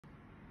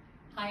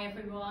Hi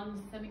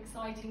everyone, some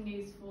exciting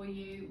news for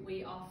you.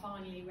 We are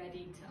finally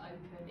ready to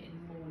open in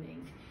the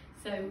morning.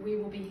 So we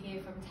will be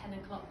here from 10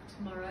 o'clock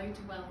tomorrow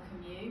to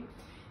welcome you.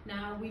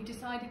 Now we've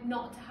decided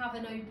not to have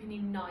an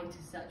opening night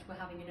as such, we're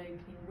having an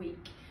opening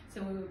week.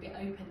 So we will be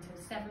open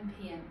till 7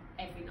 p.m.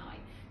 every night.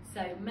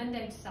 So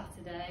Monday to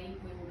Saturday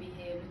we will be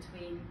here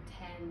between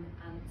 10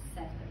 and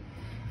 7.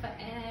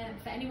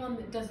 For anyone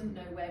that doesn't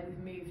know where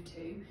we've moved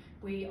to,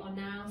 we are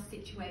now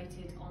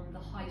situated on the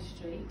High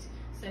Street.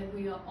 So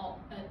we are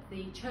at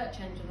the church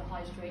end of the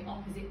High Street,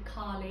 opposite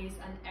Carly's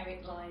and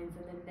Eric Lyons,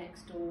 and then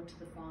next door to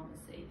the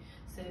pharmacy.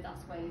 So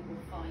that's where you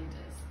will find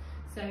us.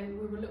 So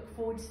we will look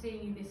forward to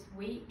seeing you this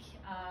week.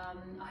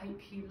 I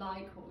hope you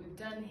like what we've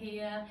done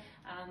here,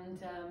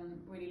 and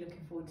really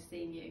looking forward to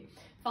seeing you.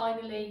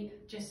 Finally,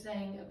 just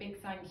saying a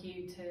big thank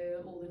you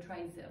to all the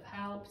trades that have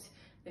helped.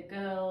 The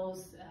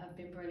girls have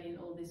been brilliant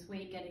all this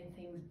week, getting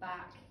things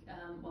back,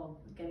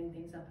 getting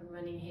things up and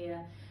running here,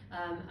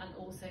 and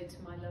also to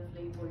my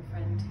lovely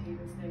boyfriend who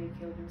has nearly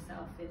killed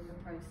himself in the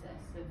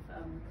process of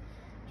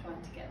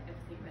trying to get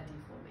everything ready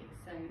for me.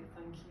 So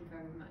thank you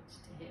very much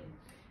to him.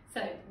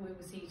 So we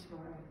will see you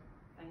tomorrow.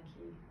 Thank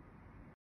you.